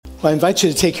Well, I invite you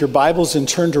to take your Bibles and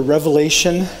turn to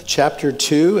Revelation chapter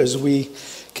 2 as we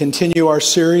continue our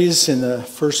series in the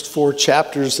first 4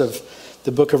 chapters of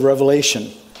the book of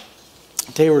Revelation.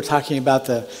 Today we're talking about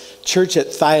the church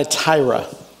at Thyatira.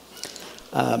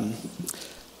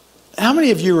 How many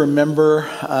of you remember,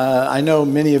 I know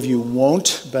many of you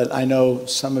won't, but I know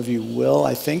some of you will,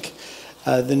 I think,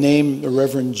 the name the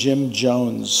Reverend Jim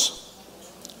Jones.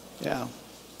 Yeah,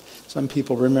 some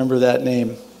people remember that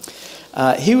name.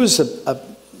 He was a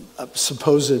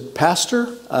supposed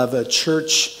pastor of a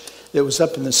church that was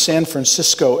up in the San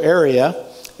Francisco area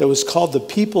that was called the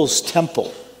People's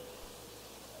Temple.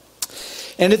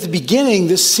 And at the beginning,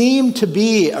 this seemed to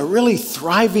be a really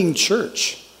thriving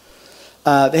church.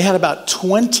 They had about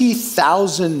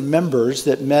 20,000 members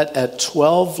that met at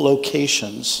 12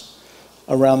 locations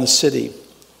around the city.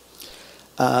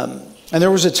 And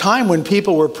there was a time when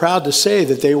people were proud to say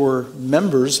that they were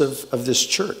members of this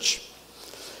church.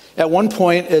 At one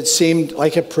point, it seemed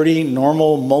like a pretty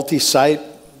normal multi-site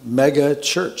mega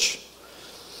church.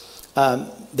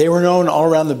 They were known all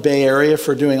around the Bay Area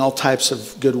for doing all types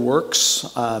of good works,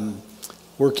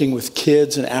 working with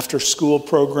kids and after-school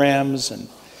programs,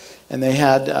 and they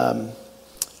had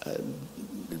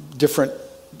different,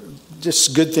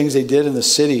 just good things they did in the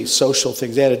city, social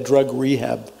things. They had a drug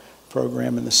rehab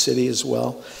program in the city as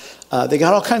well. They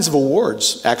got all kinds of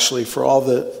awards, actually, for all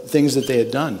the things that they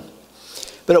had done.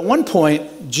 But at one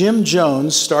point, Jim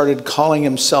Jones started calling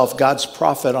himself God's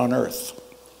prophet on earth.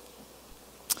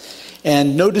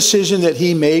 And no decision that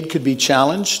he made could be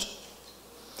challenged.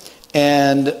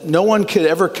 And no one could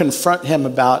ever confront him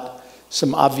about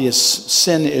some obvious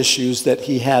sin issues that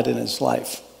he had in his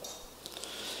life.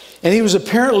 And he was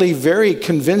apparently very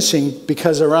convincing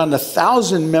because around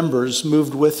 1,000 members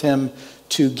moved with him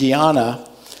to Guyana,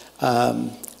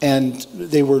 and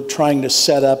they were trying to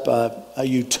set up a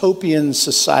utopian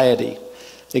society.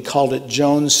 They called it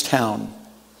Jonestown.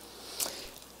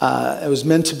 It was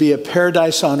meant to be a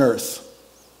paradise on earth.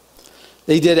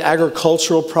 They did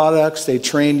agricultural products. They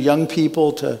trained young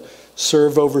people to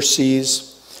serve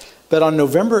overseas. But on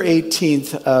November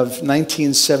 18th of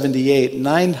 1978,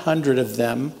 900 of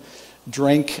them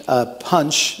drank a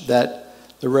punch that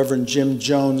the Reverend Jim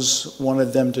Jones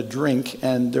wanted them to drink,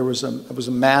 and it was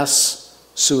a mass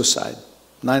suicide,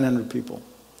 900 people.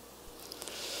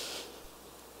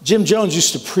 Jim Jones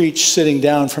used to preach sitting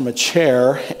down from a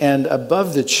chair, and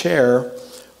above the chair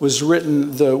was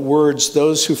written the words,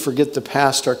 "Those who forget the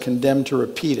past are condemned to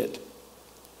repeat it."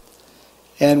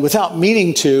 And without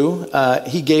meaning to,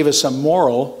 he gave us a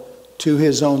moral to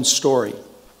his own story.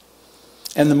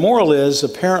 And the moral is,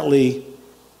 apparently,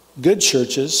 good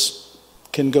churches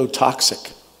can go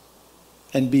toxic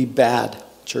and be bad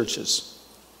churches.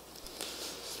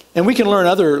 And we can learn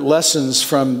other lessons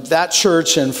from that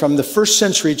church and from the first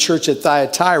century church at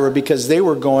Thyatira because they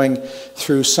were going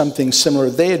through something similar.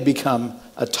 They had become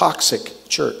a toxic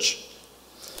church.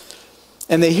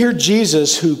 And they hear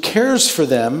Jesus, who cares for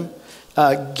them,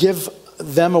 give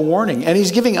them a warning. And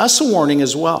he's giving us a warning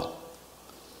as well.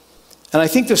 And I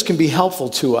think this can be helpful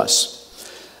to us.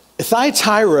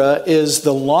 Thyatira is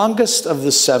the longest of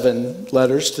the 7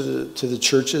 letters to the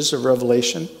churches of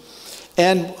Revelation.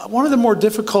 And one of the more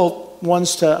difficult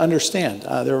ones to understand.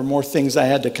 There were more things I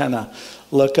had to kind of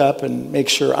look up and make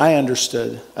sure I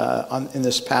understood in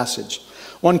this passage.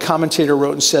 One commentator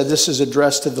wrote and said, this is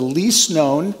addressed to the least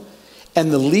known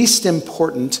and the least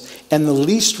important and the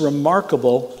least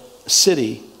remarkable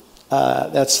city.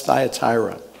 That's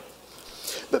Thyatira.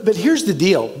 But here's the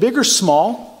deal. Big or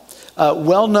small,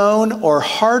 well-known or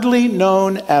hardly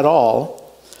known at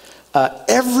all,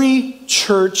 every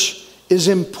church is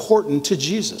important to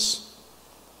Jesus.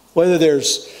 Whether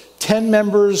there's 10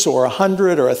 members or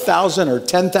 100 or 1,000 or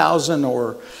 10,000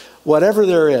 or whatever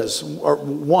there is, or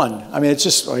one. I mean, it's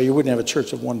just, or you wouldn't have a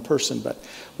church of one person, but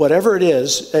whatever it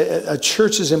is, a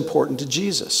church is important to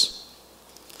Jesus.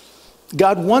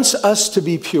 God wants us to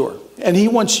be pure, and he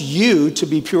wants you to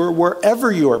be pure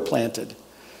wherever you are planted,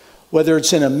 whether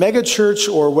it's in a mega church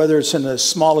or whether it's in the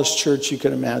smallest church you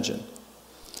can imagine.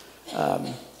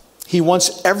 He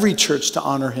wants every church to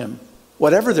honor him,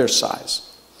 whatever their size.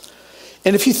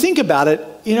 And if you think about it,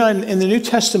 you know, in the New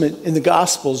Testament, in the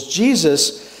Gospels,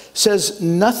 Jesus says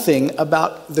nothing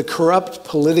about the corrupt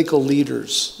political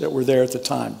leaders that were there at the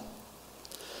time.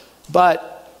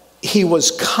 But he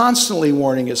was constantly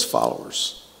warning his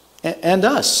followers and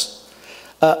us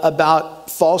about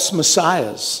false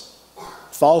messiahs,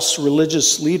 false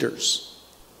religious leaders.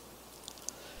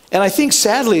 And I think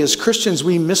sadly as Christians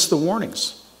we miss the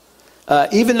warnings.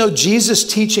 Even though Jesus'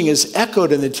 teaching is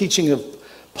echoed in the teaching of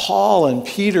Paul and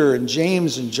Peter and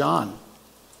James and John.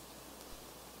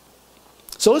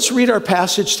 So let's read our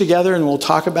passage together and we'll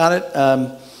talk about it.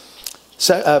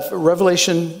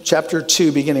 Revelation chapter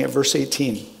 2, beginning at verse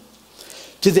 18.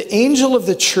 To the angel of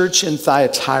the church in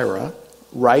Thyatira,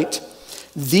 write,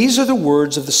 these are the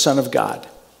words of the Son of God,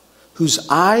 whose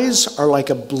eyes are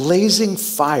like a blazing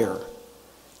fire,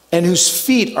 and whose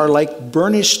feet are like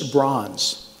burnished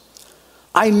bronze.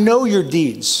 I know your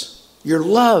deeds, your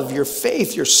love, your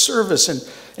faith, your service,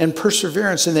 and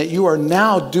perseverance, and that you are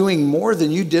now doing more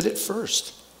than you did at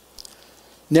first.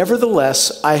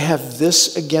 Nevertheless, I have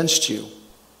this against you.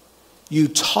 You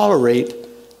tolerate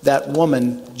that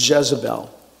woman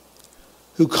Jezebel,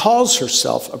 who calls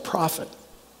herself a prophet.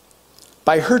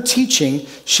 By her teaching,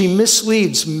 she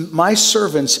misleads my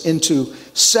servants into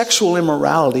sexual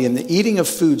immorality and the eating of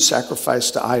food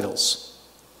sacrificed to idols.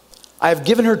 I have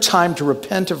given her time to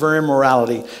repent of her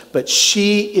immorality, but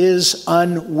she is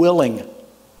unwilling.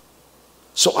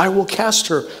 So I will cast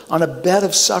her on a bed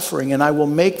of suffering, and I will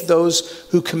make those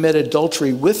who commit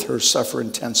adultery with her suffer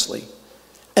intensely,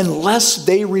 unless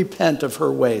they repent of her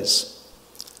ways.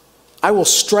 I will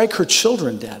strike her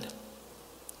children dead.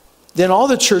 Then all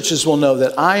the churches will know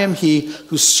that I am he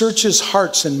who searches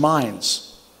hearts and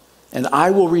minds, and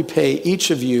I will repay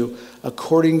each of you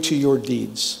according to your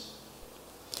deeds.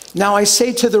 Now I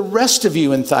say to the rest of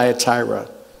you in Thyatira,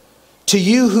 to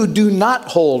you who do not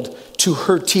hold to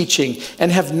her teaching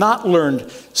and have not learned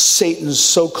Satan's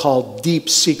so-called deep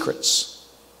secrets,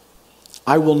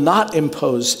 I will not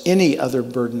impose any other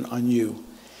burden on you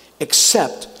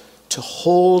except to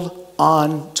hold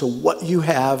on to what you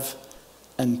have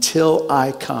until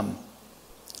I come.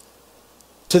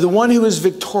 To the one who is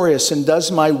victorious and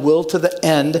does my will to the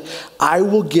end, I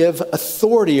will give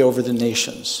authority over the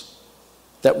nations.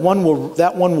 That one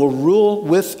will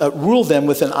rule them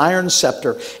with an iron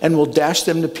scepter and will dash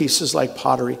them to pieces like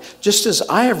pottery, just as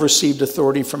I have received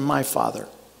authority from my Father.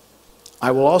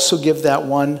 I will also give that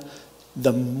one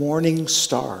the morning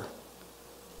star.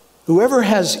 Whoever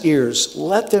has ears,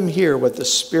 let them hear what the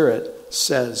Spirit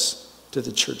says to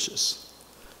the churches.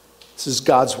 This is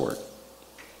God's word.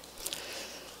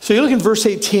 So you look in verse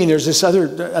 18, there's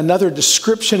another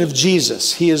description of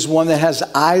Jesus. He is one that has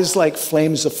eyes like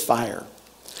flames of fire.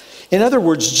 In other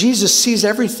words, Jesus sees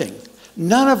everything.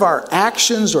 None of our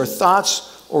actions or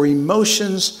thoughts or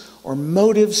emotions or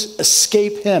motives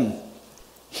escape him.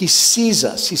 He sees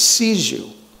us. He sees you.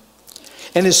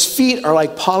 And his feet are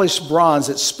like polished bronze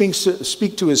that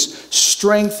speak to his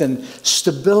strength and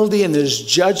stability, and his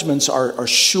judgments are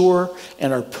sure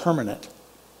and are permanent.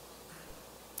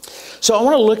 So I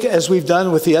want to look, as we've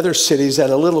done with the other cities, at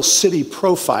a little city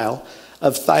profile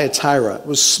of Thyatira. It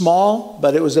was small,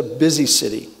 but it was a busy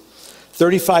city.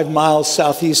 35 miles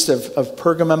southeast of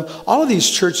Pergamum. All of these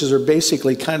churches are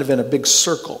basically kind of in a big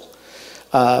circle.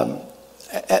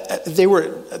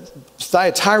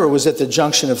 Thyatira was at the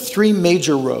junction of three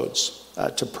major roads,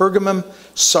 to Pergamum,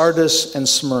 Sardis, and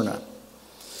Smyrna.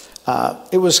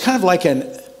 It was kind of like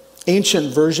an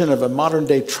ancient version of a modern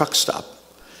day truck stop.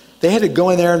 They had to go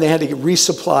in there and they had to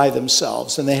resupply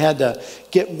themselves, and they had to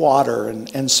get water.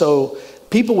 And so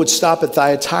people would stop at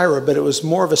Thyatira, but it was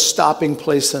more of a stopping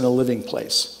place than a living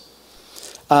place.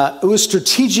 It was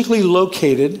strategically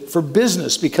located for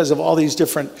business because of all these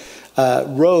different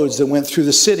roads that went through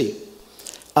the city.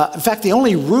 In fact, the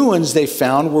only ruins they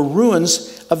found were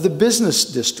ruins of the business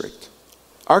district.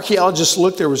 Archaeologists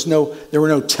looked, there were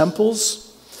no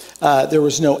temples, there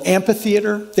was no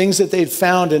amphitheater, things that they'd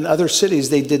found in other cities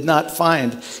they did not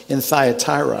find in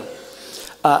Thyatira.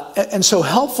 And so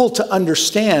helpful to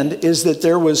understand is that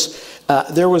there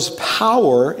was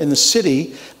power in the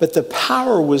city, but the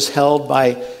power was held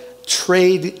by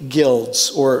trade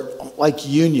guilds, or like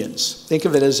unions. Think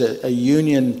of it as a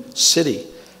union city,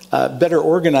 better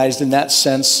organized in that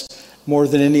sense more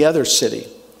than any other city.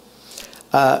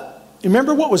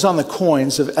 Remember what was on the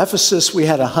coins of Ephesus? We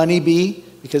had a honeybee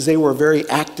because they were a very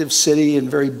active city and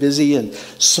very busy, and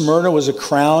Smyrna was a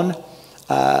crown.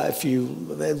 We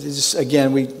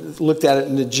looked at it,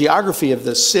 and the geography of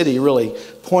the city really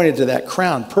pointed to that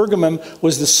crown. Pergamum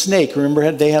was the snake.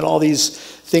 Remember, they had all these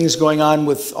things going on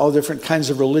with all different kinds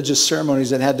of religious ceremonies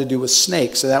that had to do with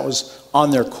snakes. So that was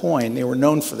on their coin. They were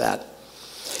known for that.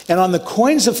 And on the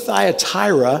coins of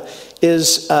Thyatira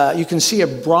is, you can see a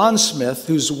bronzesmith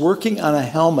who's working on a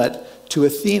helmet to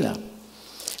Athena.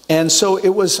 And so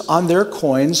it was on their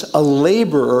coins, a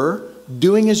laborer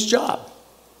doing his job.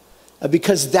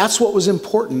 Because that's what was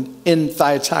important in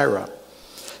Thyatira.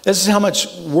 This is how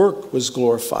much work was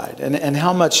glorified, and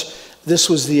how much this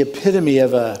was the epitome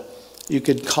of you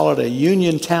could call it a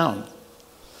union town.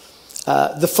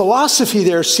 The philosophy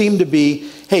there seemed to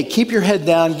be, hey, keep your head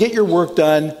down, get your work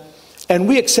done, and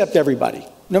we accept everybody.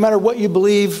 No matter what you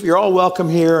believe, you're all welcome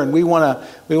here, and we want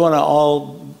to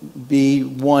all be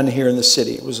one here in the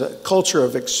city. It was a culture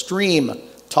of extreme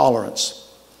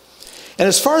tolerance. And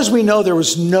as far as we know, there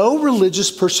was no religious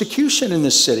persecution in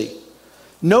this city,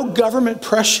 no government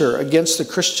pressure against the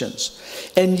Christians.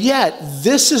 And yet,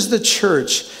 this is the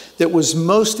church that was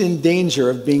most in danger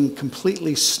of being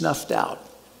completely snuffed out.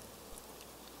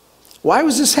 Why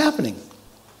was this happening?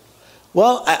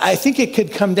 Well, I think it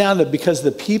could come down to because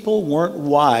the people weren't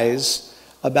wise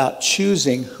about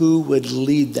choosing who would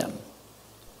lead them.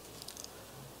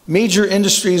 Major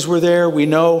industries were there. We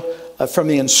know from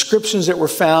the inscriptions that were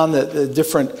found that the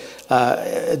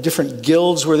different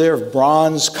guilds were there of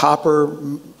bronze,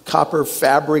 copper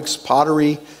fabrics,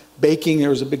 pottery, baking. There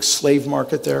was a big slave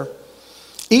market there.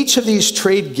 Each of these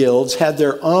trade guilds had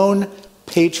their own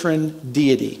patron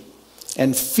deity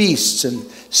and feasts and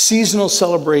seasonal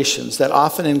celebrations that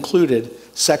often included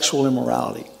sexual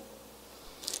immorality.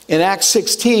 In Acts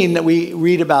 16, that we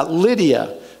read about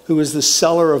Lydia, who was the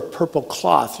seller of purple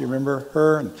cloth. You remember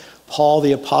her? And Paul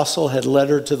the apostle had led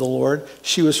her to the Lord.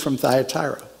 She was from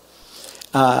Thyatira.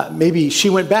 Maybe she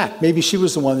went back. Maybe she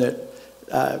was the one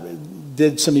that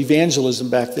did some evangelism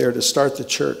back there to start the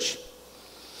church.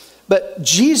 But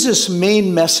Jesus'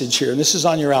 main message here, and this is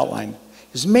on your outline,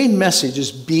 his main message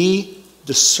is be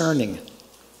discerning.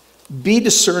 Be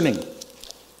discerning.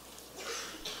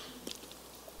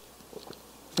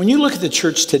 When you look at the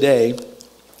church today,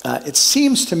 it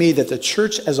seems to me that the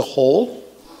church as a whole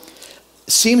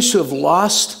seems to have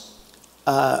lost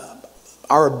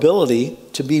our ability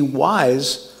to be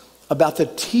wise about the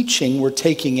teaching we're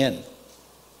taking in.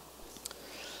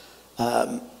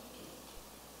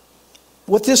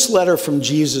 What this letter from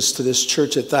Jesus to this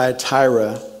church at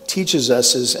Thyatira teaches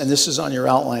us is, and this is on your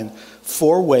outline,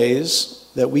 4 ways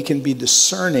that we can be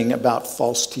discerning about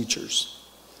false teachers.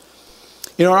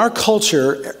 You know, in our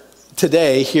culture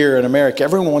today here in America,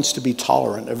 everyone wants to be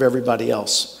tolerant of everybody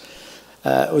else.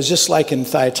 It was just like in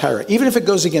Thyatira. Even if it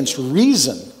goes against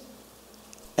reason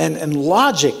and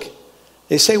logic,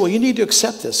 they say, well, you need to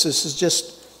accept this. This is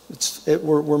just,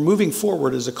 we're moving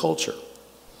forward as a culture.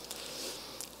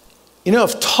 You know,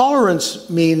 if tolerance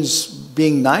means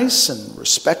being nice and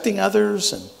respecting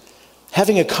others and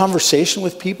having a conversation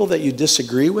with people that you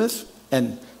disagree with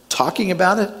and talking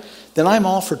about it, then I'm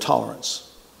all for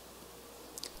tolerance.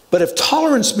 But if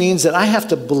tolerance means that I have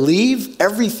to believe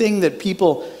everything that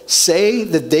people say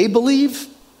that they believe,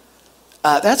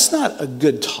 that's not a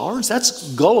good tolerance.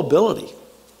 That's gullibility.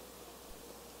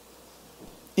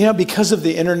 You know, because of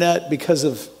the internet, because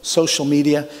of social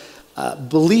media,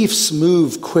 beliefs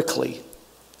move quickly.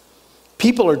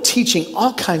 People are teaching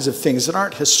all kinds of things that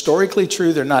aren't historically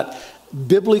true. They're not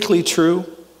biblically true.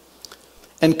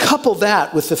 And couple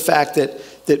that with the fact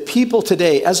that people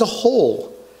today, as a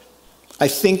whole, I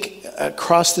think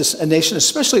across this nation,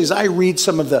 especially as I read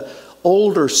some of the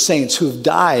older saints who have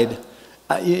died,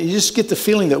 you just get the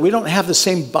feeling that we don't have the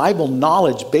same Bible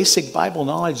knowledge, basic Bible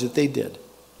knowledge that they did.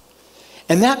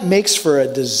 And that makes for a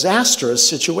disastrous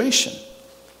situation.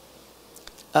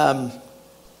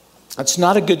 It's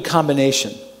not a good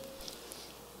combination.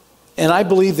 And I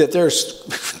believe that there's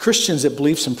Christians that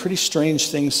believe some pretty strange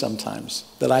things sometimes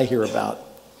that I hear about.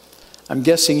 I'm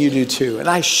guessing you do too. And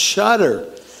I shudder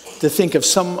to think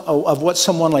of what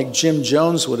someone like Jim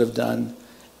Jones would have done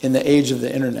in the age of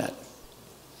the internet.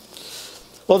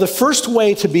 Well, the first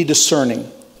way to be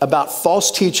discerning about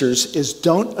false teachers is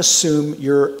don't assume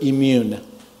you're immune.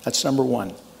 That's number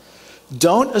 1.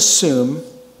 Don't assume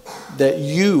that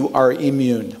you are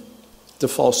immune to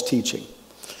false teaching.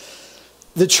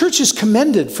 The church is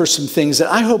commended for some things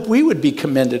that I hope we would be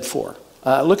commended for.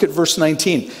 Look at verse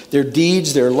 19. Their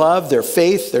deeds, their love, their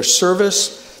faith, their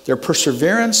service, their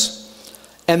perseverance,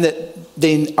 and that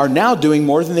they are now doing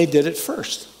more than they did at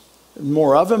first.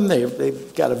 More of them,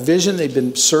 they've got a vision, they've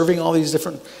been serving all these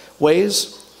different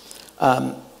ways.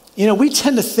 You know, we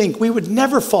tend to think we would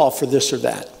never fall for this or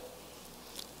that.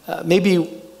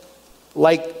 Maybe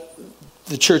like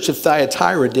the church of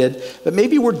Thyatira did, but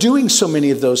maybe we're doing so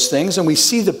many of those things and we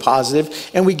see the positive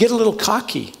and we get a little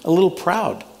cocky, a little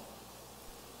proud.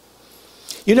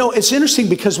 You know, it's interesting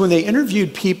because when they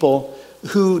interviewed people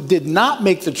who did not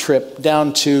make the trip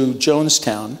down to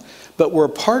Jonestown, but were a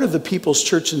part of the People's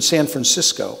Church in San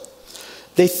Francisco,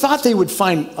 they thought they would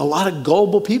find a lot of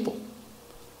gullible people.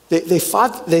 They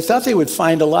thought they would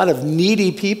find a lot of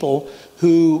needy people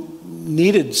who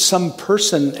needed some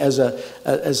person as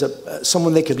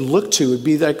someone they could look to, would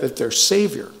be like their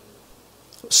savior.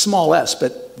 Small s,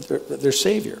 but their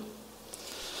savior.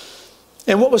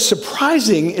 And what was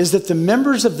surprising is that the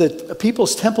members of the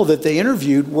People's Temple that they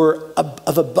interviewed were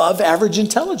of above average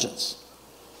intelligence.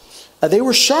 They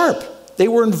were sharp. They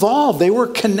were involved. They were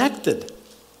connected.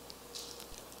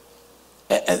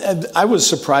 And I was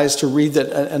surprised to read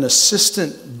that an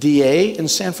assistant DA in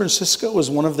San Francisco was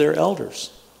one of their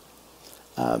elders.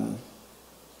 The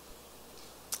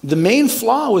main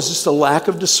flaw was just a lack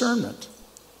of discernment.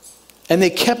 And they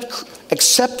kept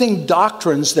accepting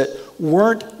doctrines that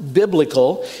weren't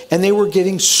biblical, and they were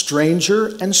getting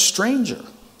stranger and stranger.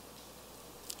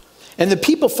 And the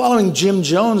people following Jim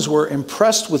Jones were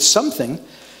impressed with something,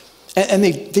 and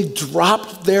they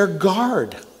dropped their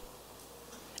guard.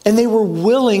 And they were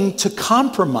willing to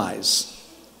compromise.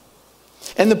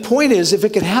 And the point is, if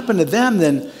it could happen to them,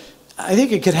 then I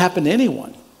think it could happen to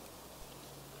anyone.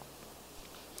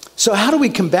 So how do we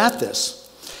combat this?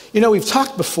 You know, we've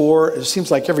talked before, it seems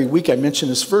like every week I mention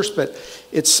this verse, but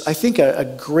it's, I think,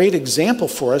 a great example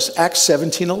for us. Acts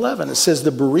 17:11. It says,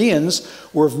 the Bereans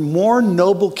were of more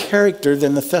noble character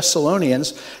than the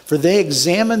Thessalonians, for they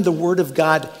examined the word of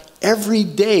God every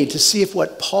day to see if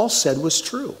what Paul said was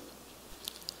true.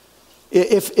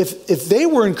 If they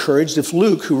were encouraged, if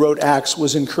Luke, who wrote Acts,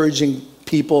 was encouraging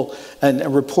people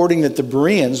and reporting that the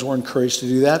Bereans were encouraged to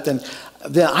do that, then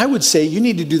I would say you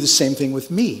need to do the same thing with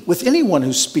me, with anyone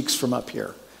who speaks from up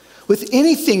here, with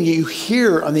anything you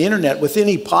hear on the internet, with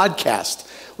any podcast,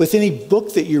 with any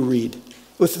book that you read,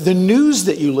 with the news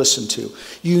that you listen to.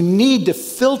 You need to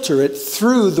filter it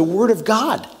through the Word of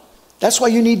God. That's why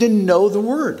you need to know the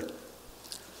Word.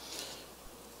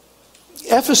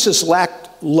 Ephesus lacked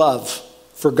love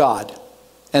for God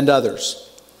and others.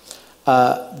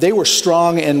 They were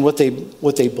strong in what they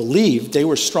believed. They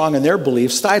were strong in their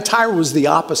beliefs. Thyatira was the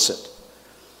opposite.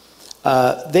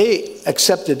 They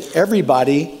accepted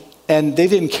everybody, and they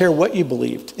didn't care what you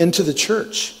believed, into the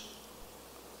church.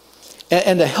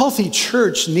 And a healthy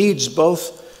church needs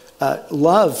both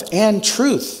love and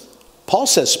truth. Paul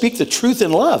says, speak the truth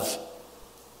in love.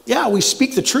 Yeah, we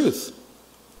speak the truth.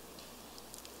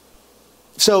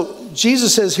 So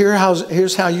Jesus says,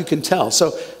 here's how you can tell.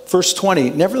 So verse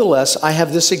 20, nevertheless, I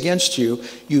have this against you.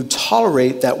 You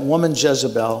tolerate that woman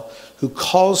Jezebel who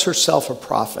calls herself a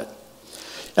prophet.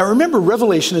 Now remember,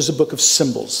 Revelation is a book of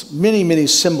symbols. Many, many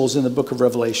symbols in the book of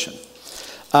Revelation.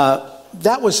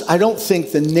 That was, I don't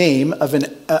think, the name of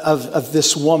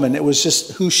this woman. It was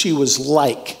just who she was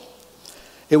like.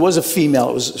 It was a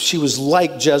female. She was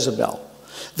like Jezebel.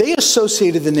 They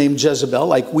associated the name Jezebel,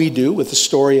 like we do, with the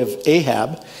story of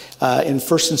Ahab in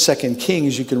 1st and 2nd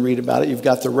Kings. You can read about it. You've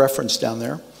got the reference down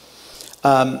there.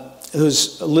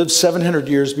 Who's lived 700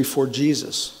 years before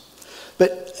Jesus.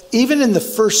 But even in the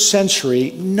first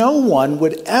century, no one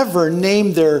would ever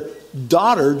name their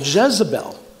daughter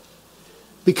Jezebel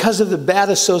because of the bad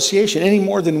association, any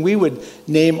more than we would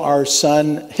name our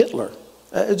son Hitler.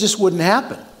 It just wouldn't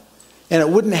happen. And it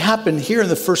wouldn't happen here in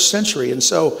the first century. And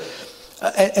so...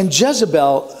 And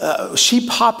Jezebel, she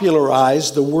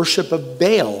popularized the worship of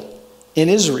Baal in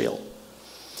Israel.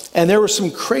 And there were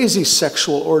some crazy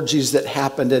sexual orgies that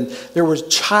happened, and there were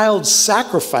child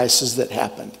sacrifices that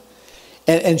happened.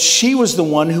 And she was the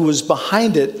one who was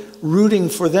behind it, rooting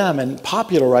for them and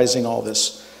popularizing all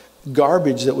this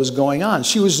garbage that was going on.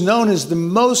 She was known as the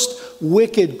most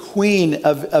wicked queen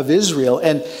of Israel,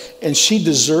 and she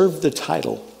deserved the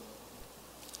title.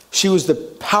 She was the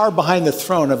power behind the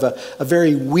throne of a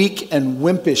very weak and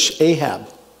wimpish Ahab,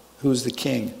 who was the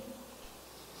king.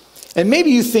 And maybe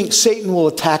you think Satan will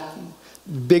attack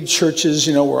big churches,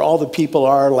 where all the people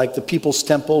are, like the People's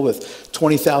Temple with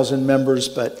 20,000 members,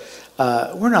 but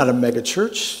we're not a mega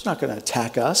church. It's not going to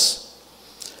attack us.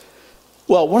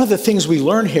 Well, one of the things we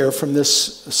learn here from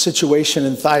this situation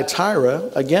in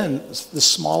Thyatira, again, the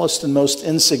smallest and most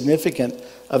insignificant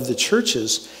of the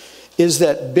churches, is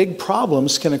that big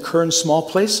problems can occur in small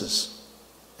places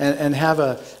and have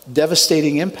a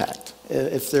devastating impact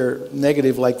if they're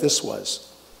negative like this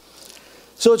was.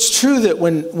 So it's true that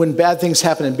when bad things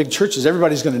happen in big churches,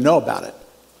 everybody's going to know about it.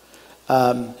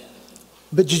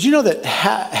 But did you know that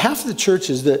half the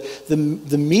churches,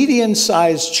 the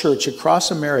median-sized church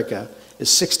across America is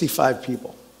 65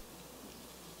 people?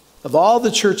 Of all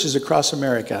the churches across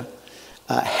America,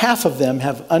 half of them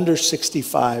have under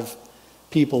 65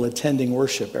 people attending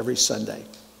worship every Sunday.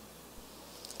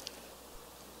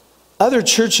 Other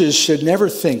churches should never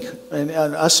think, and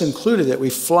us included, that we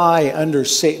fly under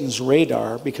Satan's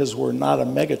radar because we're not a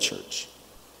megachurch.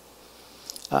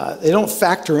 They don't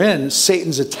factor in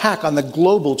Satan's attack on the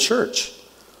global church.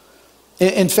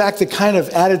 In fact, the kind of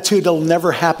attitude that'll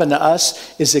never happen to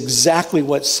us is exactly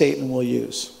what Satan will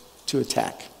use to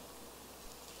attack.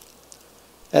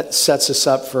 That sets us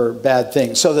up for bad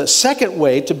things. So the second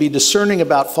way to be discerning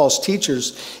about false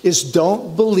teachers is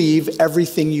don't believe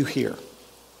everything you hear.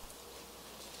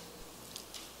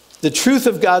 The truth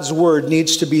of God's word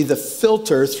needs to be the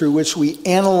filter through which we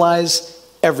analyze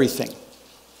everything.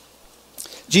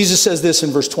 Jesus says this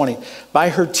in verse 20, "By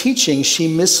her teaching, she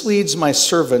misleads my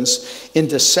servants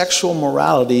into sexual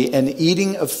morality and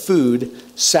eating of food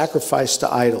sacrificed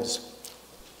to idols."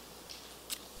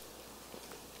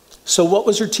 So what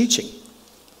was her teaching?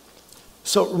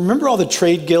 So remember all the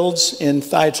trade guilds in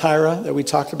Thyatira that we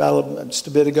talked about just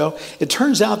a bit ago? It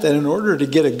turns out that in order to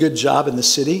get a good job in the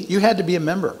city, you had to be a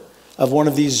member of one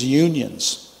of these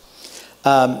unions.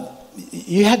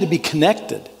 You had to be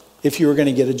connected if you were going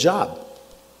to get a job.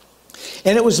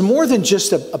 And it was more than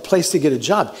just a place to get a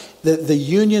job. The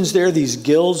unions there, these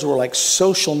guilds, were like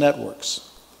social networks.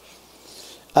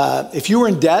 If you were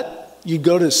in debt, you'd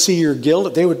go to see your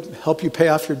guild. They would help you pay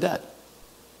off your debt.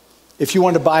 If you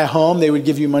wanted to buy a home, they would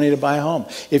give you money to buy a home.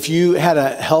 If you had a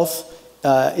health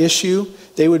issue,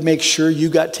 they would make sure you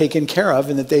got taken care of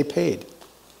and that they paid.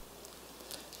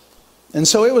 And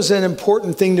so it was an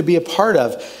important thing to be a part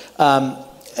of.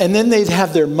 And then they'd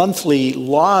have their monthly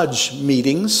lodge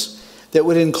meetings that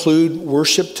would include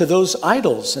worship to those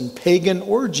idols and pagan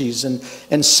orgies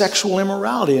and sexual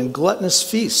immorality and gluttonous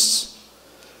feasts,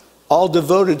 all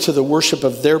devoted to the worship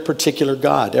of their particular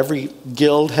god. Every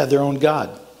guild had their own god.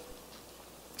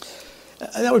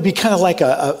 That would be kind of like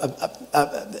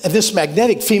this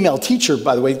magnetic female teacher,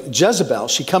 by the way, Jezebel.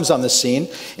 She comes on the scene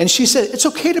and she said, it's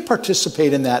okay to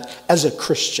participate in that as a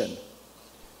Christian.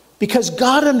 Because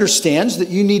God understands that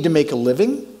you need to make a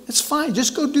living. It's fine,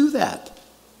 just go do that.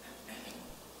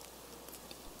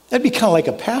 That'd be kind of like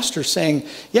a pastor saying,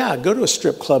 yeah, go to a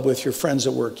strip club with your friends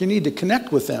at work. You need to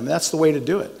connect with them. That's the way to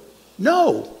do it.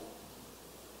 No.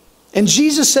 And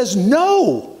Jesus says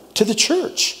no to the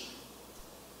church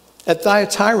at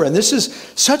Thyatira. And this is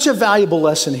such a valuable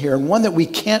lesson here, and one that we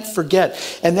can't forget.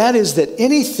 And that is that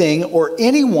anything or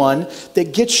anyone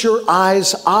that gets your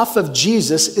eyes off of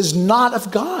Jesus is not of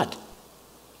God.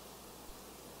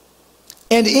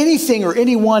 And anything or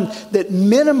anyone that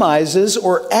minimizes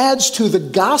or adds to the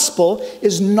gospel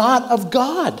is not of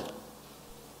God.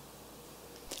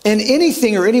 And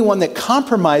anything or anyone that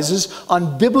compromises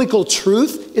on biblical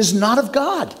truth is not of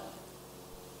God.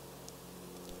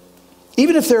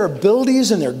 Even if their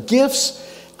abilities and their gifts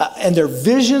and their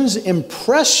visions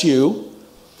impress you,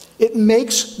 it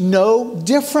makes no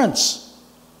difference.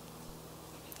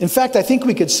 In fact, I think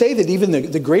we could say that even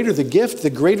the greater the gift, the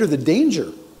greater the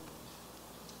danger.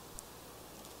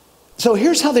 So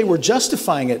here's how they were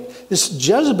justifying it. This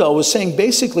Jezebel was saying,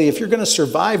 basically, if you're going to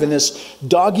survive in this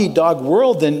dog-eat-dog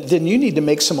world, then you need to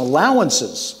make some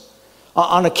allowances.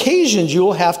 On occasions, you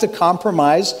will have to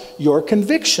compromise your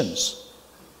convictions.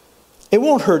 It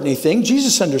won't hurt anything.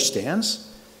 Jesus understands.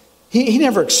 He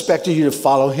never expected you to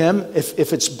follow him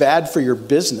if it's bad for your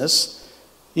business.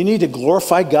 You need to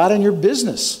glorify God in your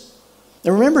business.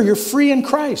 And remember, you're free in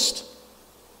Christ.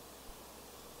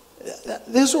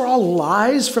 These are all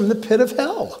lies from the pit of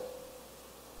hell.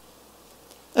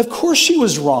 Of course she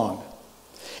was wrong.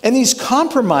 And these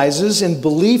compromises in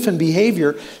belief and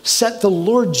behavior set the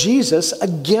Lord Jesus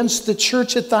against the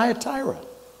church at Thyatira.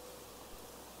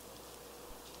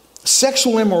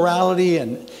 Sexual immorality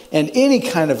and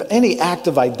any act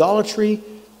of idolatry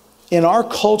in our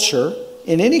culture,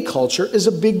 in any culture, is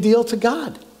a big deal to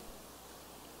God.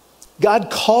 God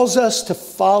calls us to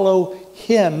follow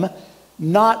him,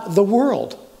 not the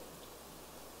world.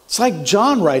 It's like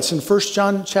John writes in 1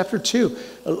 John chapter 2,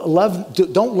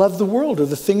 don't love the world or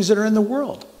the things that are in the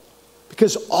world.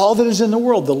 Because all that is in the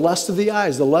world, the lust of the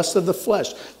eyes, the lust of the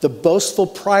flesh, the boastful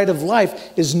pride of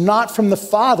life, is not from the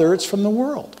Father, it's from the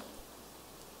world.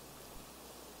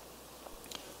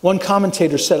 One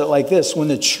commentator said it like this: when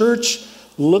the church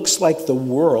looks like the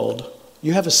world,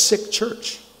 you have a sick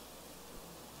church.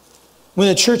 When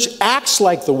the church acts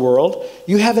like the world,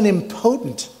 you have an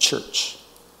impotent church,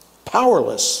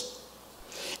 powerless.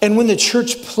 And when the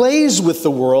church plays with the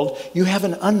world, you have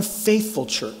an unfaithful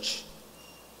church.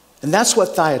 And that's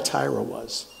what Thyatira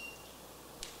was.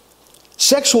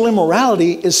 Sexual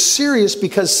immorality is serious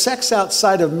because sex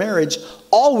outside of marriage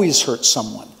always hurts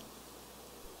someone.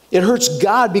 It hurts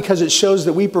God because it shows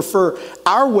that we prefer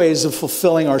our ways of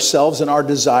fulfilling ourselves and our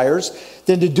desires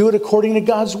than to do it according to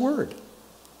God's word.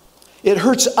 It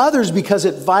hurts others because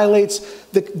it violates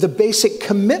the basic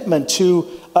commitment to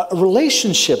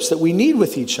relationships that we need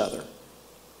with each other.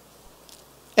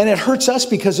 And it hurts us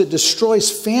because it destroys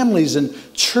families and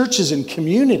churches and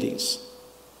communities.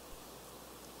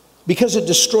 Because it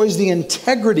destroys the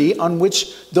integrity on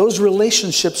which those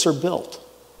relationships are built.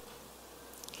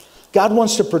 God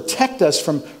wants to protect us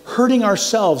from hurting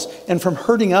ourselves and from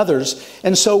hurting others,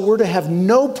 and so we're to have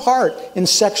no part in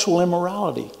sexual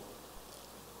immorality.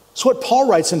 It's what Paul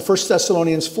writes in 1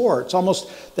 Thessalonians 4. It's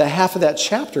almost the half of that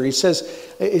chapter. He says,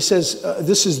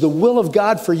 this is the will of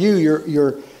God for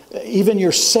you, even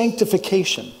your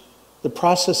sanctification, the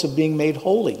process of being made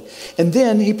holy. And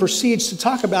then he proceeds to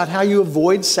talk about how you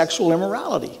avoid sexual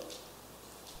immorality.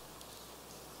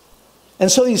 And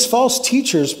so these false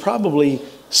teachers probably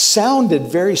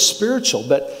sounded very spiritual,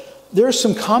 but there are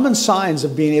some common signs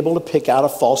of being able to pick out a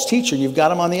false teacher. You've got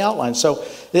them on the outline. So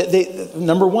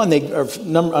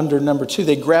under number 2,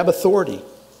 they grab authority.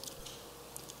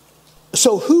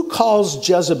 So who calls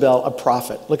Jezebel a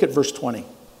prophet? Look at verse 20.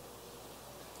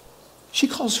 She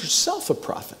calls herself a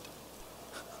prophet.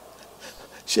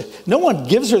 No one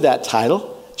gives her that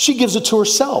title. She gives it to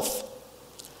herself.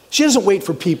 She doesn't wait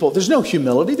for people. There's no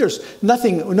humility. There's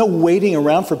no waiting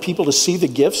around for people to see the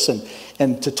gifts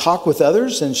and to talk with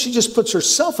others. And she just puts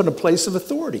herself in a place of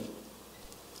authority.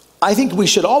 I think we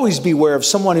should always be aware of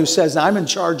someone who says, I'm in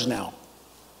charge now.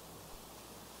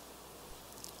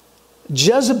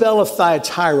 Jezebel of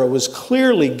Thyatira was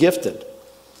clearly gifted.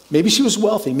 Maybe she was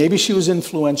wealthy. Maybe she was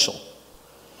influential.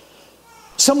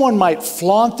 Someone might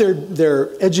flaunt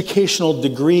their educational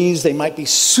degrees. They might be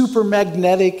super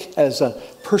magnetic as a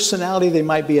personality. They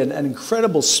might be an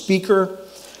incredible speaker.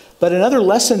 But another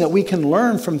lesson that we can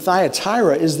learn from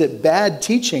Thyatira is that bad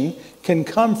teaching can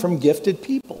come from gifted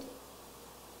people.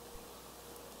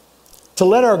 To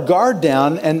let our guard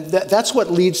down, and that's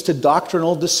what leads to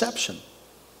doctrinal deception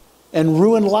and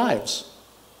ruined lives.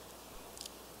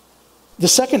 The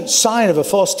second sign of a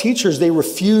false teacher is they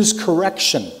refuse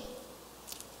correction.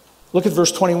 Look at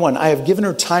verse 21. I have given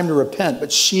her time to repent,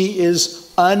 but she is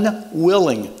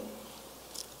unwilling.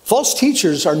 False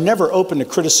teachers are never open to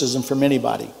criticism from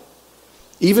anybody,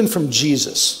 even from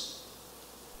Jesus.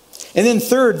 And then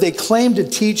third, they claim to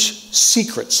teach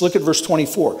secrets. Look at verse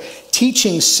 24.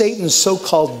 Teaching Satan's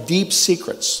so-called deep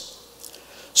secrets.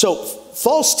 So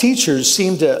false teachers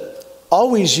seem to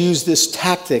always use this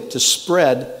tactic to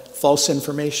spread false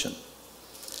information.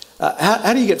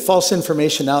 How do you get false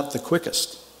information out the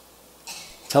quickest?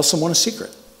 Tell someone a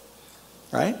secret,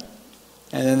 right?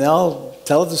 And then they'll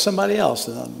tell it to somebody else,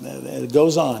 and it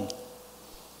goes on.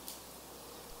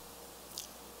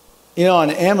 You know, on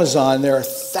Amazon, there are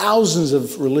thousands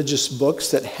of religious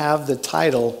books that have the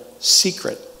title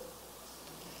Secret.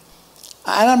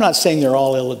 And I'm not saying they're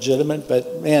all illegitimate,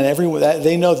 but man,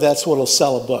 they know that's what will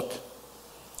sell a book.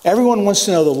 Everyone wants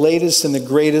to know the latest and the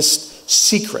greatest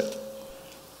secret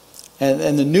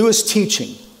and the newest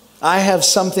teaching. I have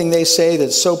something, they say,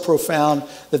 that's so profound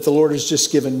that the Lord has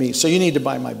just given me. So you need to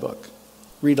buy my book.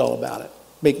 Read all about it.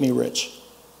 Make me rich.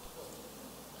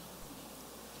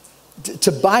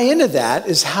 To buy into that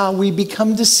is how we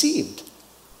become deceived.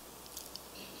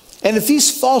 And if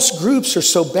these false groups are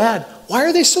so bad, why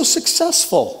are they so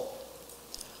successful?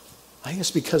 I think it's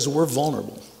because we're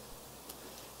vulnerable.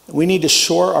 We need to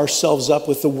shore ourselves up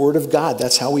with the Word of God.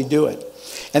 That's how we do it.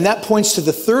 And that points to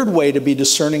the third way to be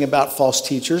discerning about false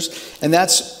teachers, and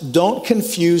that's don't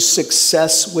confuse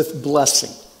success with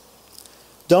blessing.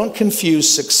 Don't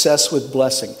confuse success with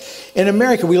blessing. In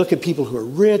America, we look at people who are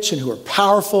rich and who are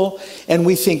powerful, and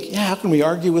we think, how can we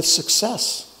argue with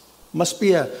success? Must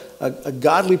be a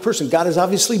godly person. God has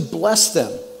obviously blessed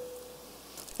them.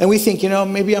 And we think,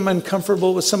 maybe I'm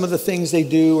uncomfortable with some of the things they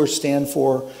do or stand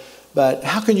for, but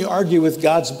how can you argue with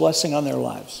God's blessing on their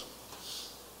lives?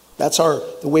 That's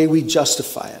the way we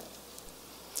justify it.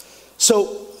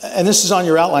 So, and this is on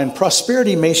your outline,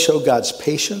 prosperity may show God's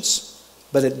patience,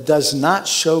 but it does not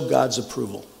show God's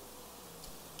approval.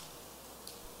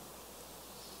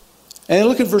 And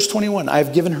look at verse 21. I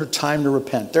have given her time to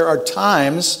repent. There are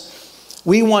times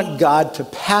we want God to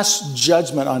pass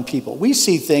judgment on people. We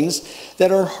see things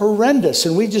that are horrendous,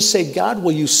 and we just say, God,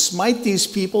 will you smite these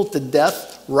people to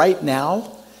death right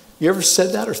now? You ever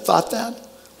said that or thought that?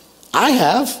 I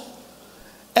have.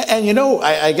 And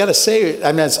I got to say,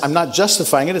 I'm not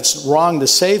justifying it. It's wrong to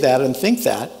say that and think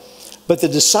that. But the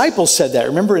disciples said that.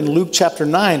 Remember in Luke chapter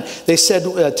 9, they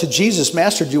said to Jesus,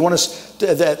 Master, do you want us to,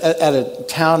 at a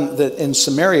town in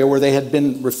Samaria where they had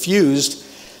been refused,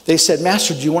 they said,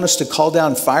 Master, do you want us to call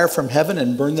down fire from heaven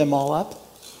and burn them all up?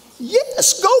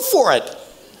 Yes, go for it.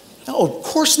 No, of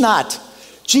course not.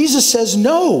 Jesus says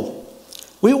no.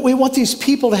 We want these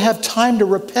people to have time to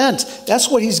repent. That's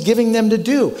what he's giving them to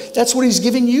do. That's what he's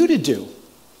giving you to do.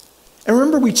 And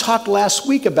remember, we talked last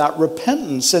week about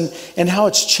repentance and how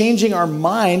it's changing our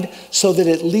mind so that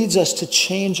it leads us to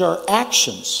change our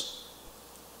actions.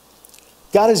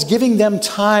 God is giving them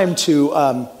time to,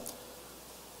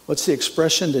 what's the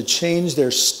expression? To change their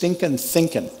stinking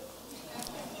thinking.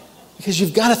 Because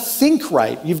you've got to think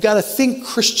right. You've got to think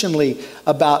Christianly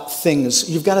about things.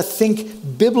 You've got to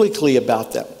think biblically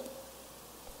about them.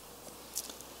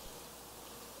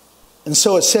 And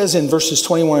so it says in verses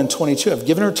 21 and 22, I've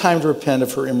given her time to repent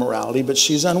of her immorality, but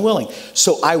she's unwilling.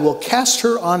 So I will cast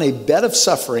her on a bed of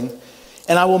suffering,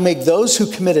 and I will make those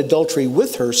who commit adultery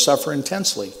with her suffer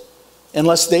intensely,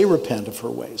 unless they repent of her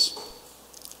ways.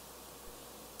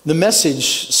 The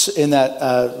Message in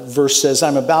that verse says,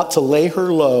 I'm about to lay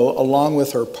her low along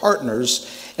with her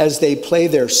partners as they play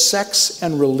their sex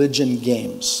and religion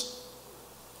games.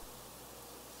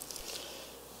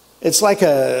 It's like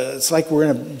we're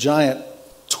in a giant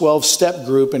 12-step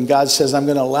group and God says, I'm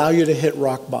going to allow you to hit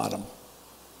rock bottom.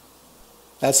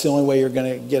 That's the only way you're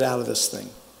going to get out of this thing.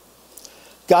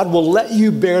 God will let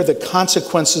you bear the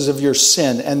consequences of your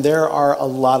sin, and there are a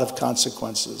lot of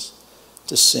consequences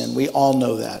to sin. We all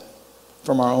know that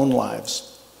from our own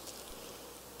lives.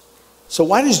 So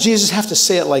why does Jesus have to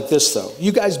say it like this, though?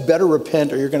 You guys better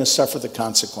repent or you're going to suffer the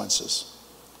consequences.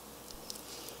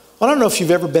 I don't know if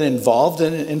you've ever been involved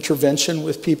in an intervention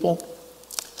with people,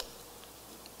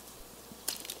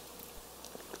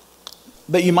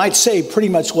 but you might say pretty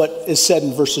much what is said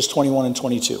in verses 21 and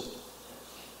 22.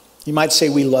 You might say,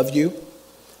 we love you.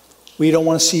 We don't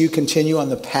want to see you continue on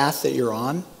the path that you're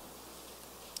on.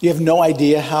 You have no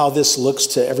idea how this looks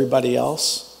to everybody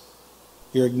else.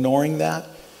 You're ignoring that.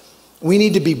 We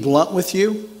need to be blunt with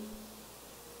you.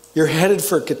 You're headed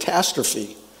for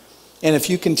catastrophe. And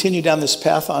if you continue down this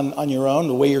path on your own,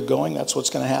 the way you're going, that's what's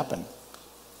going to happen.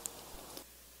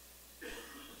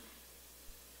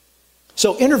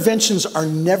 So interventions are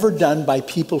never done by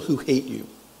people who hate you.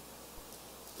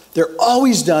 They're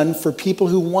always done for people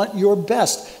who want your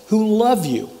best, who love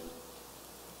you.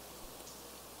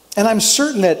 And I'm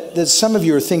certain that some of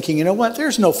you are thinking, you know what,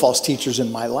 there's no false teachers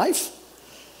in my life.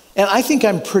 And I think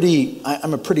I'm a pretty,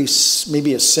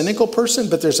 maybe a cynical person,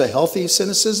 but there's a healthy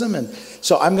cynicism. And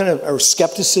so or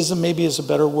skepticism maybe is a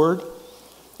better word.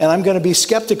 And I'm going to be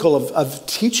skeptical of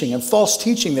teaching and false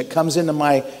teaching that comes into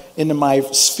my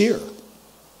sphere.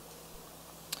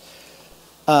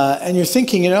 And you're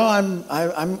thinking, you know,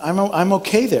 I'm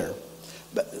okay there.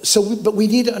 But we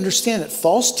need to understand that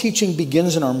false teaching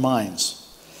begins in our minds.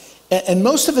 And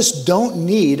most of us don't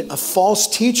need a false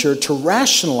teacher to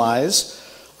rationalize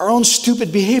our own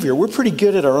stupid behavior. We're pretty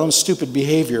good at our own stupid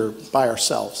behavior by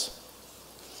ourselves.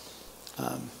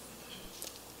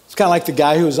 It's kind of like the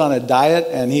guy who was on a diet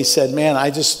and he said, man,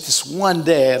 this one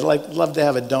day I'd love to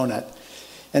have a donut.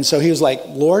 And so he was like,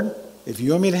 Lord, if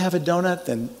you want me to have a donut,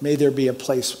 then may there be a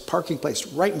parking place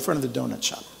right in front of the donut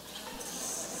shop.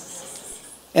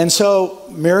 And so,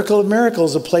 miracle of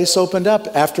miracles, a place opened up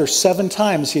after 7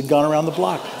 times he'd gone around the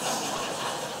block.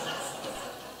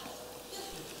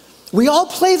 We all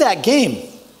play that game.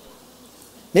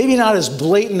 Maybe not as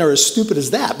blatant or as stupid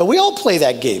as that, but we all play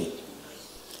that game.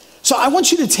 So I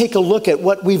want you to take a look at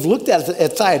what we've looked at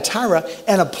Thyatira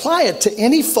and apply it to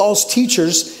any false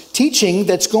teacher's teaching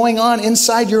that's going on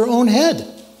inside your own head.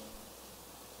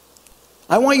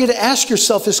 I want you to ask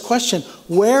yourself this question: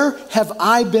 where have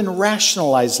I been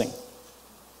rationalizing?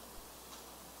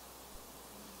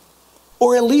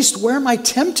 Or at least, where am I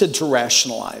tempted to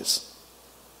rationalize?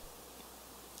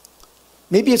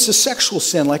 Maybe it's a sexual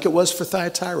sin like it was for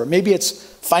Thyatira. Maybe it's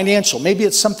financial. Maybe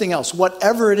it's something else.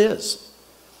 Whatever it is.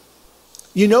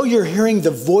 You know you're hearing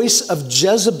the voice of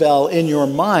Jezebel in your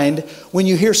mind when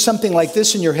you hear something like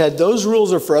this in your head. Those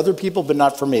rules are for other people, but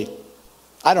not for me.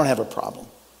 I don't have a problem.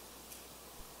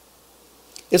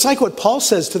 It's like what Paul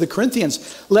says to the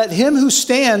Corinthians. Let him who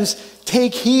stands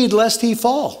take heed lest he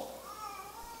fall.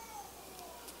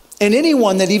 And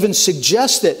anyone that even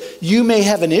suggests that you may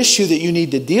have an issue that you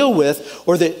need to deal with,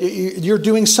 or that you're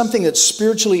doing something that's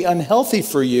spiritually unhealthy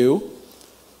for you,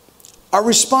 our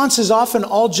response is often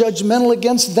all judgmental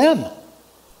against them.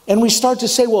 And we start to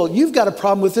say, well, you've got a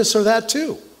problem with this or that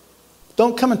too.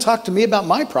 Don't come and talk to me about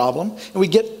my problem. And we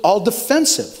get all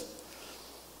defensive.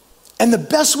 And the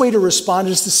best way to respond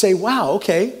is to say, wow,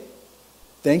 okay,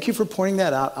 thank you for pointing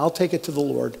that out. I'll take it to the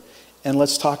Lord. And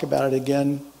let's talk about it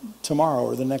again tomorrow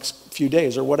or the next few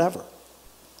days or whatever.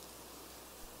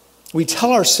 We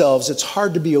tell ourselves it's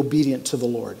hard to be obedient to the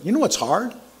Lord. You know what's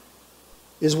hard?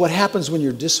 Is what happens when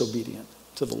you're disobedient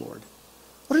to the Lord.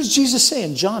 What does Jesus say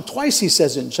in John? Twice he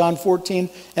says it in John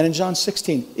 14 and in John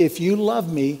 16. If you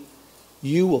love me,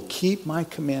 you will keep my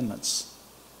commandments.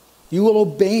 You will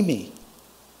obey me.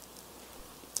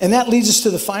 And that leads us to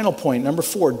the final point, number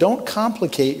 4. Don't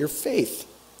complicate your faith.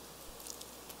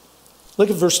 Look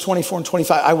at verse 24 and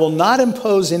 25. I will not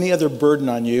impose any other burden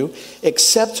on you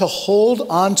except to hold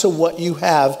on to what you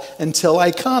have until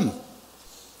I come.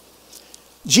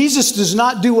 Jesus does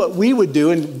not do what we would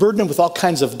do and burden them with all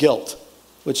kinds of guilt,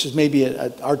 which is maybe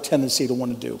our tendency to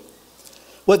want to do.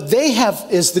 What they have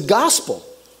is the gospel.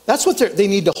 That's what they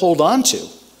need to hold on to.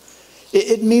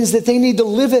 It means that they need to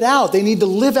live it out. They need to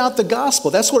live out the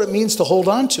gospel. That's what it means to hold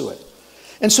on to it.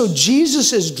 And so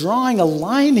Jesus is drawing a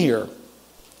line here.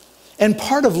 And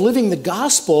part of living the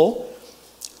gospel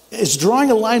is drawing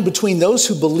a line between those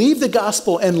who believe the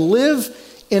gospel and live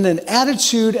in an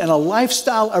attitude and a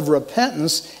lifestyle of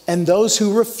repentance and those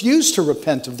who refuse to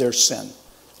repent of their sin,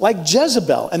 like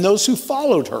Jezebel and those who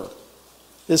followed her,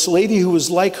 this lady who was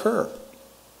like her.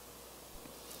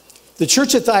 The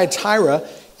church at Thyatira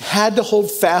had to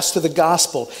hold fast to the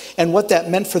gospel, and what that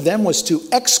meant for them was to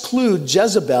exclude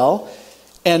Jezebel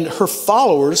and her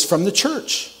followers from the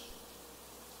church.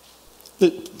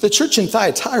 The church in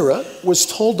Thyatira was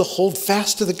told to hold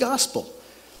fast to the gospel.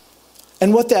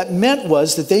 And what that meant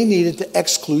was that they needed to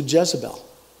exclude Jezebel.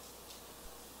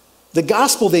 The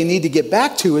gospel they need to get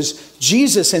back to is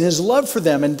Jesus and his love for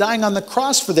them and dying on the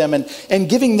cross for them and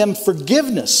giving them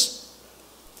forgiveness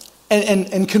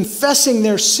and confessing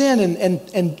their sin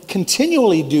and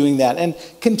continually doing that and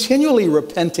continually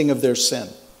repenting of their sin.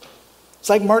 It's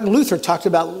like Martin Luther talked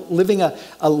about living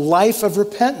a life of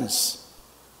repentance.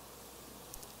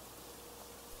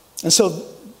 And so,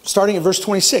 starting at verse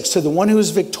 26, to the one who is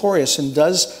victorious and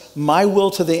does my will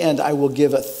to the end, I will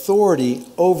give authority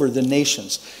over the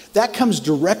nations. That comes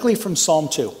directly from Psalm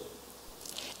 2.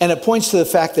 And it points to the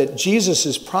fact that Jesus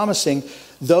is promising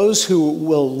those who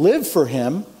will live for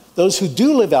him, those who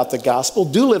do live out the gospel,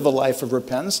 do live a life of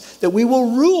repentance, that we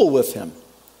will rule with him.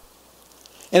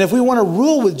 And if we want to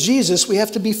rule with Jesus, we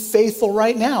have to be faithful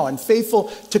right now and faithful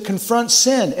to confront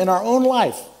sin in our own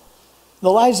life, the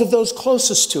lives of those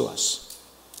closest to us.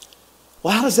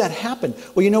 Well, how does that happen?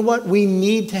 Well, you know what? We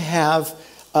need to have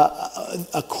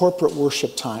a corporate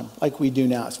worship time like we do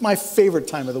now. It's my favorite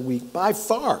time of the week by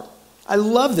far. I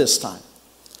love this time.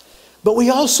 But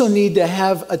we also need to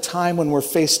have a time when we're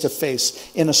face to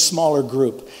face in a smaller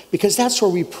group, because that's where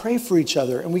we pray for each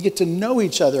other and we get to know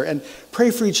each other and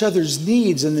pray for each other's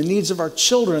needs and the needs of our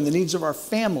children and the needs of our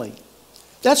family.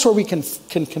 That's where we can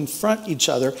confront each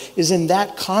other, is in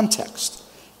that context.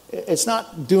 It's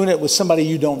not doing it with somebody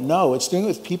you don't know. It's doing it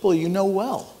with people you know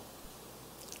well.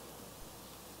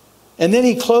 And then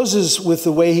he closes with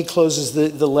the way he closes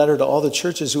the letter to all the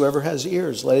churches. Whoever has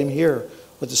ears, let him hear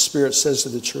what the Spirit says to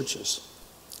the churches.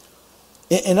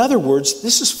 In other words,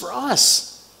 this is for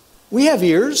us. We have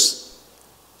ears.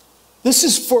 This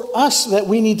is for us that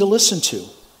we need to listen to.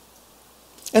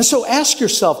 And so ask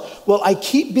yourself, will I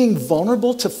keep being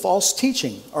vulnerable to false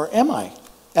teaching, or am I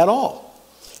at all?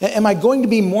 Am I going to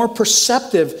be more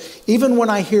perceptive even when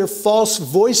I hear false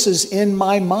voices in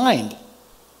my mind?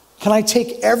 Can I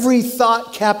take every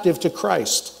thought captive to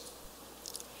Christ?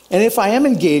 And if I am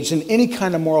engaged in any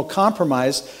kind of moral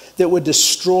compromise that would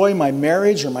destroy my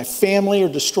marriage or my family or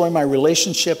destroy my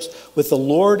relationships with the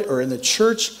Lord or in the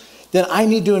church, then I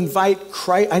need to invite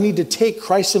Christ. I need to take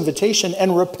Christ's invitation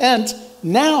and repent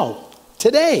now,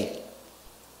 today.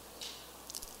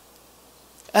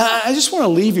 I just want to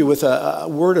leave you with a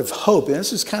word of hope. And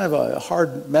this is kind of a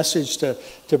hard message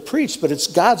to preach, but it's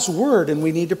God's word and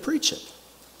we need to preach it.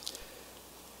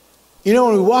 You know,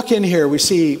 when we walk in here, we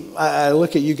see, I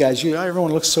look at you guys,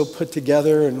 everyone looks so put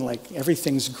together and like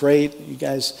everything's great. You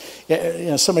guys,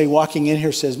 somebody walking in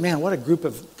here says, man, what a group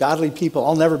of godly people.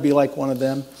 I'll never be like one of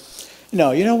them.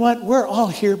 No, you know what? We're all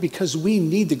here because we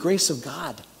need the grace of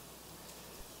God.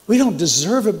 We don't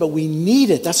deserve it, but we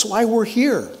need it. That's why we're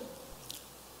here.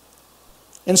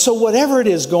 And so whatever it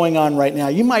is going on right now,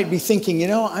 you might be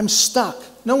thinking, I'm stuck.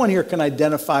 No one here can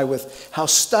identify with how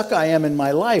stuck I am in my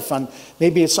life.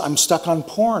 Maybe I'm stuck on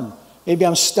porn. Maybe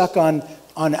I'm stuck on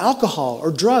alcohol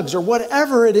or drugs or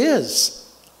whatever it is.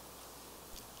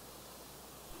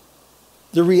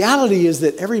 The reality is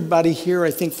that everybody here,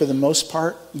 I think for the most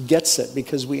part, gets it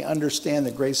because we understand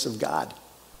the grace of God.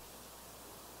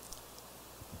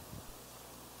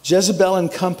 Jezebel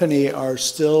and company are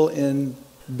still in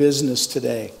business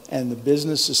today, and the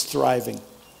business is thriving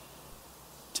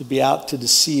to be out to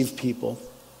deceive people.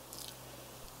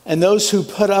 And those who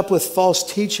put up with false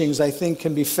teachings, I think,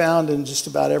 can be found in just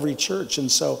about every church.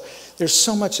 And so there's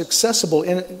so much accessible,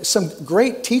 and some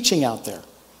great teaching out there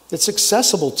that's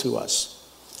accessible to us.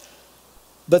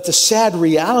 But the sad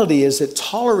reality is that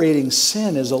tolerating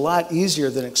sin is a lot easier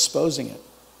than exposing it.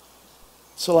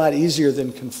 It's a lot easier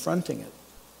than confronting it.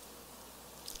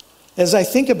 As I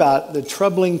think about the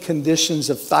troubling conditions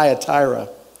of Thyatira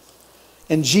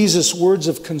and Jesus' words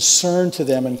of concern to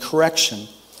them and correction,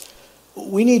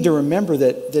 we need to remember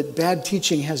that bad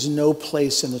teaching has no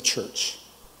place in the church.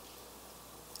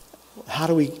 How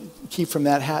do we keep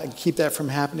that from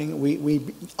happening? We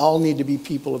all need to be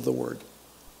people of the Word.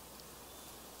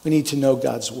 We need to know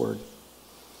God's Word.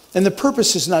 And the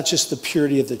purpose is not just the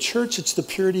purity of the church, it's the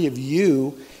purity of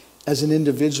you as an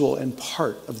individual and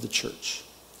part of the church.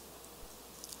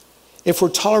 If we're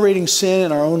tolerating sin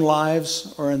in our own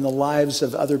lives or in the lives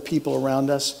of other people around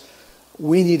us,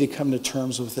 we need to come to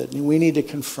terms with it. And we need to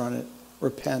confront it,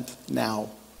 repent now.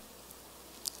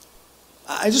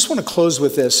 I just want to close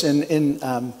with this. In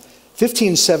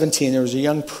 1517, there was a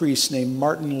young priest named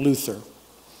Martin Luther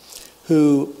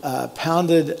who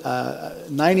pounded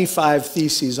 95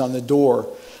 theses on the door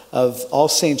of All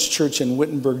Saints Church in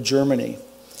Wittenberg, Germany.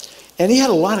 And he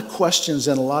had a lot of questions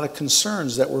and a lot of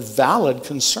concerns that were valid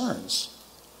concerns.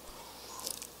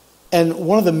 And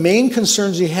one of the main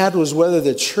concerns he had was whether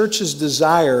the church's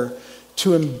desire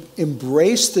to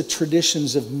embrace the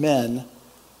traditions of men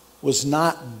was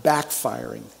not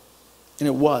backfiring. And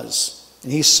it was.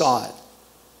 And he saw it.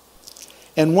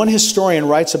 And one historian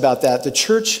writes about that. The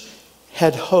church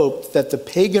had hoped that the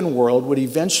pagan world would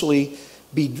eventually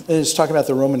be, and it's talking about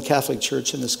the Roman Catholic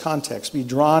Church in this context, be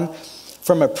drawn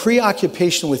from a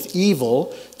preoccupation with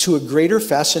evil to a greater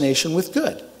fascination with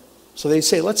good. So they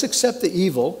say, let's accept the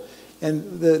evil,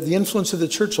 and the influence of the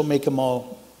church will make them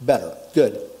all better,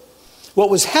 good. What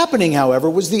was happening, however,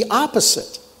 was the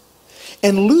opposite.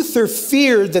 And Luther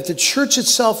feared that the church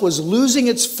itself was losing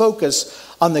its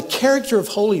focus on the character of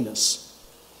holiness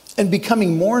and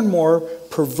becoming more and more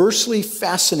perversely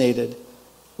fascinated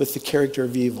with the character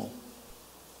of evil.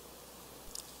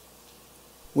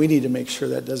 We need to make sure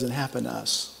that doesn't happen to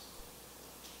us.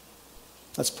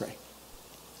 Let's pray.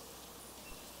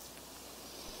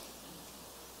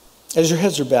 As your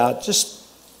heads are bowed, just,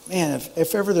 man,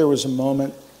 if ever there was a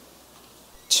moment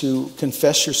to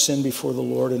confess your sin before the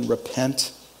Lord and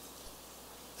repent,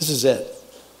 this is it.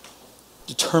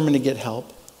 Determined to get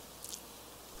help.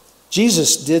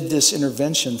 Jesus did this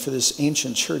intervention for this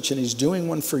ancient church, and he's doing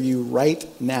one for you right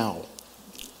now,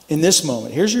 in this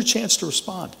moment. Here's your chance to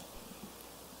respond.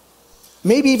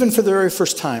 Maybe even for the very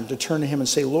first time, to turn to him and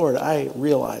say, Lord, I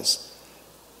realize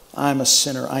I'm a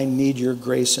sinner. I need your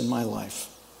grace in my life.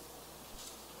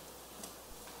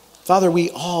 Father, we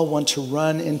all want to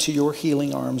run into your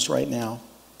healing arms right now.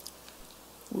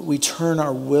 We turn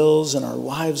our wills and our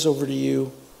lives over to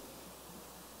you.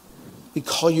 We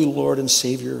call you Lord and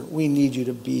Savior. We need you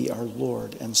to be our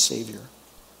Lord and Savior.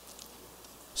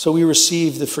 So we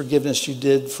receive the forgiveness you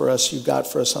did for us, you got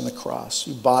for us on the cross,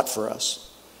 you bought for us.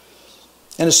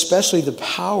 And especially the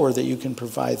power that you can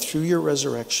provide through your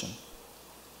resurrection.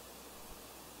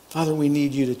 Father, we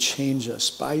need you to change us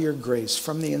by your grace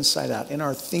from the inside out in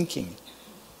our thinking.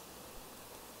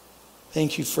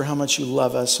 Thank you for how much you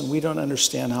love us, and we don't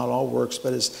understand how it all works,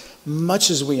 but as much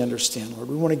as we understand, Lord,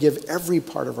 we want to give every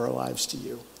part of our lives to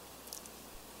you.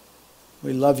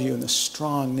 We love you in the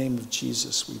strong name of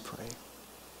Jesus, we pray.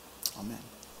 Amen.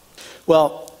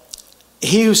 Well,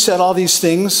 he who said all these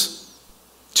things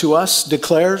to us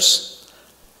declares,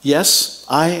 yes,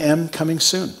 I am coming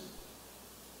soon.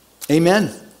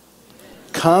 Amen.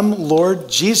 Come, Lord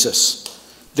Jesus.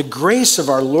 The grace of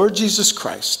our Lord Jesus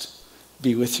Christ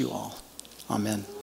be with you all. Amen.